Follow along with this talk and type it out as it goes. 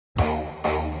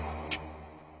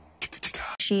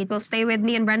she will stay with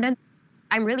me and Brandon.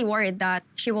 I'm really worried that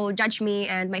she will judge me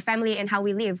and my family and how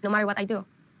we live, no matter what I do.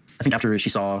 I think after she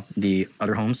saw the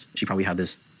other homes, she probably had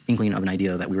this inkling of an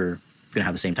idea that we were going to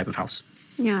have the same type of house.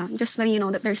 Yeah, just letting you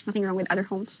know that there's nothing wrong with other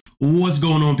homes. What's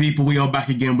going on, people? We are back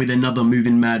again with another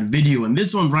MovingMAD video, and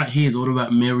this one right here is all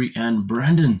about Mary and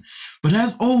Brandon. But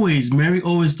as always, Mary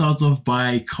always starts off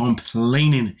by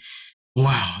complaining.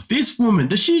 Wow, this woman,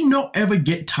 does she not ever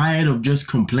get tired of just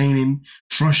complaining,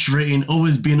 frustrating,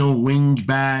 always being a whinge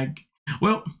bag?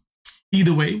 Well,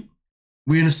 either way,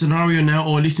 we're in a scenario now,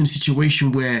 or at least in a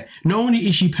situation where not only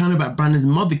is she paranoid about Brandon's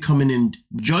mother coming and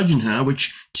judging her,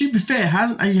 which to be fair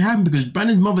hasn't actually happened, because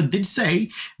Brandon's mother did say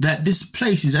that this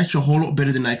place is actually a whole lot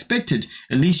better than I expected.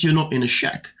 At least you're not in a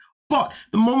shack. But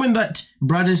the moment that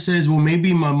Brandon says, well,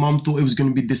 maybe my mom thought it was going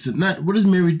to be this and that, what does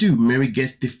Mary do? Mary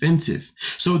gets defensive.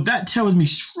 So that tells me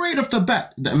straight off the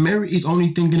bat that Mary is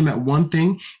only thinking about one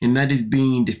thing, and that is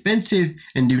being defensive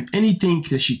and doing anything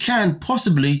that she can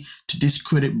possibly to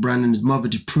discredit Brandon's mother,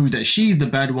 to prove that she's the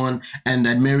bad one and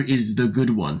that Mary is the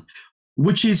good one.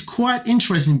 Which is quite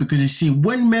interesting, because you see,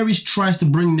 when Mary tries to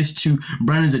bring this to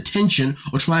Brandon's attention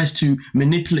or tries to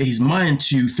manipulate his mind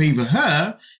to favor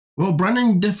her, well,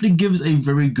 Brandon definitely gives a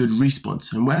very good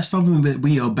response, and that's something that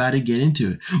we are about to get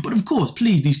into it. But of course,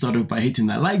 please do start off by hitting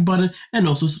that like button and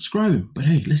also subscribing. But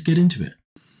hey, let's get into it.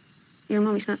 Your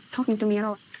mom is not talking to me at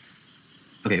all.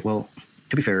 Okay, well,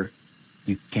 to be fair,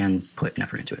 you can put an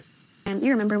effort into it. And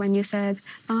you remember when you said,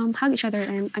 hug each other,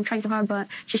 and I'm trying to hug, but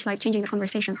she's like changing the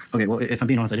conversation. Okay, well, if I'm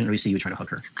being honest, I didn't really see you try to hug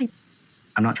her.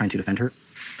 I'm not trying to defend her.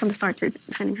 From the start, you're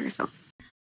defending her, so.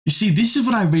 You see, this is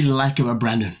what I really like about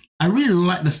Brandon. I really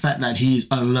like the fact that he is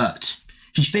alert.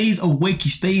 He stays awake, he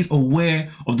stays aware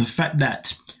of the fact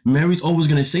that Mary's always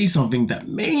going to say something that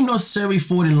may not necessarily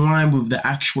fall in line with the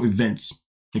actual events,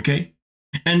 okay?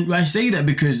 And I say that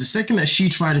because the second that she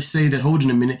tried to say that, hold on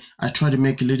a minute, I tried to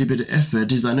make a little bit of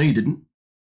effort, is I know you didn't.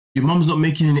 Your mom's not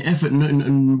making any effort, no,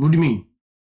 what do you mean?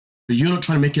 But you're not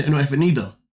trying to make no effort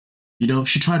neither. You know,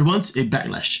 she tried once, it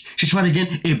backlashed. She tried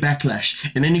again, it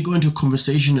backlashed. And then you go into a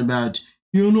conversation about,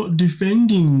 you're not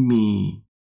defending me.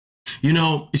 You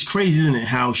know, it's crazy, isn't it,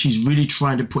 how she's really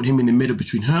trying to put him in the middle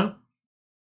between her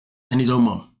and his own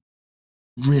mom.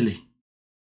 Really?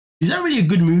 Is that really a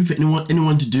good move for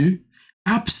anyone to do?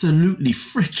 Absolutely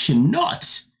freaking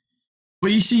not.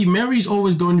 But you see, Mary's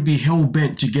always going to be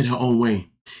hell-bent to get her own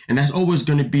way. And that's always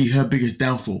going to be her biggest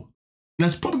downfall. And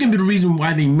that's probably going to be the reason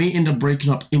why they may end up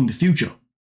breaking up in the future.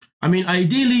 I mean,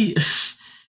 ideally,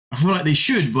 I feel like they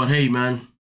should, but hey, man,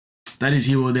 that is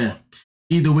here or there.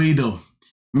 Either way, though,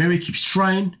 Mary keeps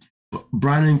trying, but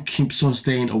Brandon keeps on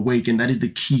staying awake, and that is the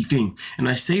key thing. And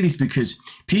I say this because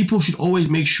people should always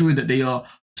make sure that they are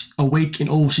awake in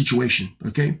all situations,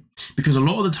 okay? Because a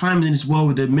lot of the time in this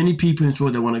world, there are many people in this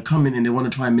world that want to come in and they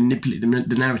want to try and manipulate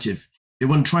the narrative. They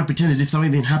want to try and pretend as if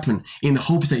something didn't happen in the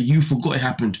hopes that you forgot it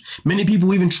happened. Many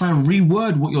people even try and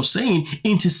reword what you're saying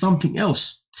into something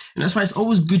else. And that's why it's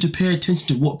always good to pay attention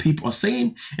to what people are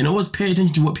saying and always pay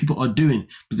attention to what people are doing.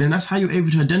 But then that's how you're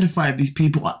able to identify if these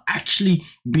people are actually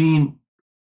being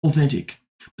authentic.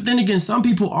 But then again, some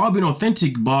people are being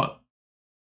authentic, but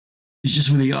it's just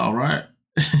who they are, right?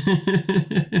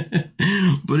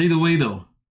 But either way though,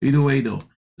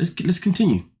 let's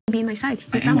continue. Be on my side.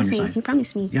 I am on your side. You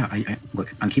promised me. Yeah,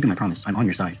 look, I'm keeping my promise. I'm on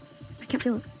your side. I can't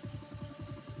feel it.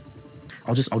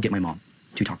 I'll get my mom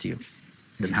to talk to you.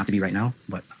 It doesn't have to be right now,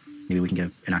 but maybe we can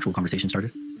get an actual conversation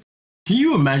started. Can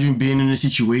you imagine being in a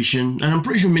situation, and I'm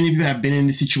pretty sure many people have been in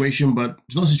this situation, but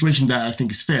it's not a situation that I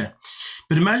think is fair.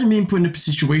 But imagine being put in a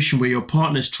situation where your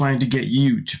partner is trying to get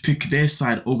you to pick their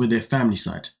side over their family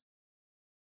side.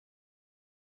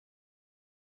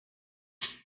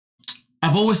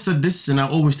 I've always said this, and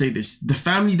I'll always say this. The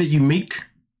family that you make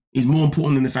is more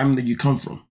important than the family that you come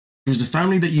from. Because the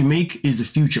family that you make is the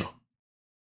future.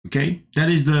 Okay? That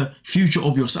is the future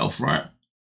of yourself, right?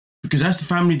 Because that's the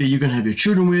family that you're going to have your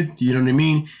children with, you know what I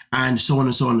mean? And so on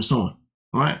and so on and so on,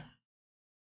 all right?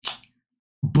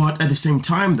 But at the same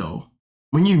time, though,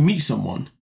 when you meet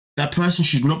someone, that person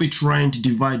should not be trying to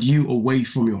divide you away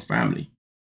from your family,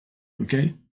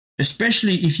 okay?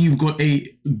 Especially if you've got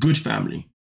a good family.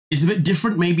 It's a bit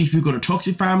different maybe if you've got a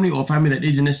toxic family or a family that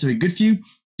isn't necessarily good for you,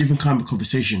 different kind of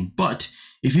conversation. But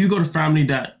if you've got a family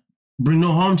that bring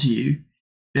no harm to you,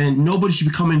 then nobody should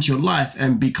be coming into your life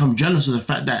and become jealous of the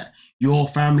fact that your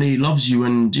family loves you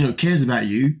and, you know, cares about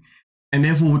you, and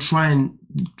therefore will try and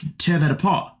tear that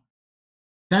apart.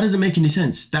 That doesn't make any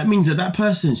sense. That means that that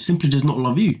person simply does not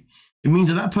love you. It means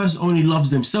that that person only loves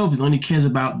themselves and only cares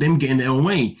about them getting their own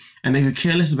way, and they could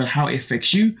care less about how it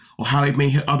affects you or how it may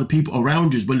hurt other people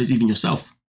around you as well as even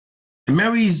yourself. And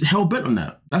Mary's hell-bent on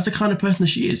that. That's the kind of person that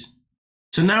she is.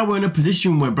 So now we're in a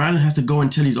position where Brandon has to go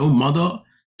and tell his own mother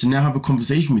to now have a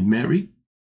conversation with Mary.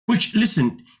 Which,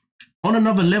 listen, on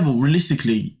another level,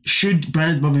 realistically, should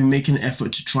Brandon's mother be making an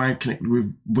effort to try and connect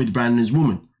with Brandon's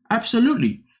woman?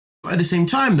 Absolutely. But at the same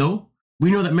time, though,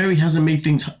 we know that Mary hasn't made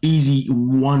things easy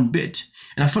one bit.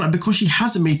 And I feel like because she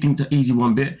hasn't made things easy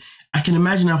one bit, I can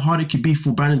imagine how hard it could be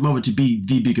for Brandon's mother to be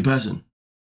the bigger person.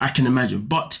 I can imagine.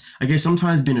 But I guess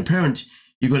sometimes being a parent,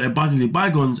 you got to bygones with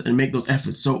bygones and make those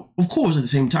efforts. So, of course, at the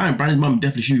same time, Brandon's mum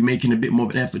definitely should be making a bit more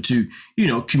of an effort to, you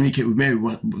know, communicate with Mary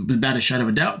without a shadow of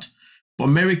a doubt. But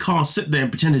Mary can't sit there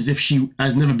and pretend as if she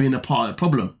has never been a part of the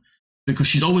problem, because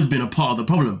she's always been a part of the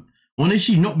problem. When has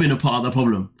she not been a part of the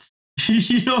problem?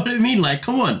 You know what I mean? Like,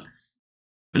 come on.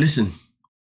 But listen,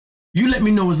 you let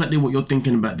me know exactly what you're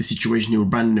thinking about the situation here with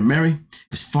Brandon and Mary.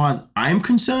 As far as I'm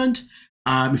concerned,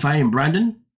 if I am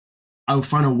Brandon, I would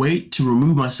find a way to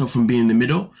remove myself from being in the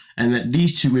middle and let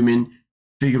these two women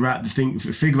figure out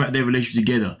their relationship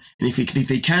together. And if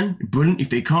they can, brilliant. If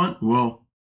they can't, well,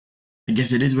 I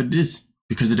guess it is what it is.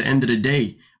 Because at the end of the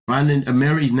day,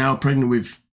 Mary is now pregnant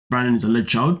with Brandon's alleged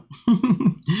child.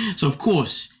 So of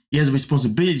course, he has a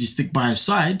responsibility to stick by her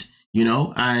side, you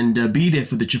know, and be there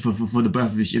for the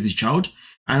birth of his child,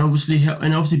 and obviously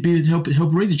be there to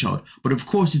help raise the child. But of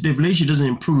course, if their relationship doesn't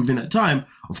improve within that time,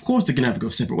 of course they're gonna have to go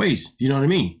separate ways. You know what I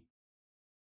mean?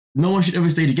 No one should ever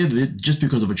stay together just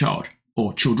because of a child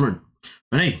or children.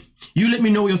 But hey, you let me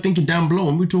know what you're thinking down below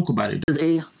and we'll talk about it. This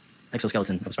is a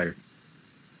exoskeleton of a spider.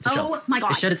 It's a shell. My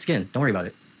God. It shed its skin. Don't worry about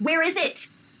it. Where is it?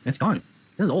 It's gone.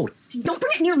 This is old. Don't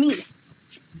bring it near me.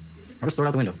 I'll just throw it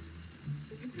out the window.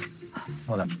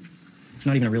 Hold up. It's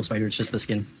not even a real spider. It's just the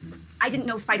skin. I didn't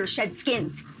know spiders shed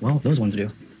skins. Well, those ones do.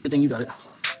 Good thing you got it.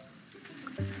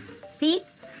 See?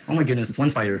 Oh my goodness, it's one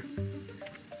spider.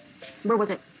 Where was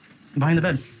it? Behind the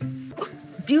bed.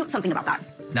 Do something about that.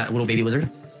 That little baby lizard.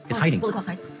 It's hiding. We'll look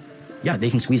outside. Yeah, they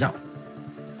can squeeze out.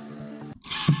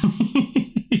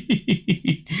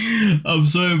 I'm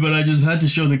sorry, but I just had to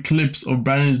show the clips of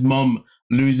Brandon's mum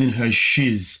losing her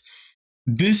shiz.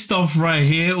 This stuff right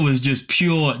here was just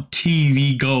pure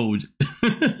TV gold.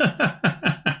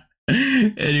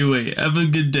 Anyway, have a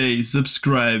good day.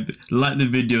 Subscribe, like the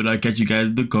video, and I'll catch you guys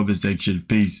in the comment section.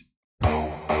 Peace.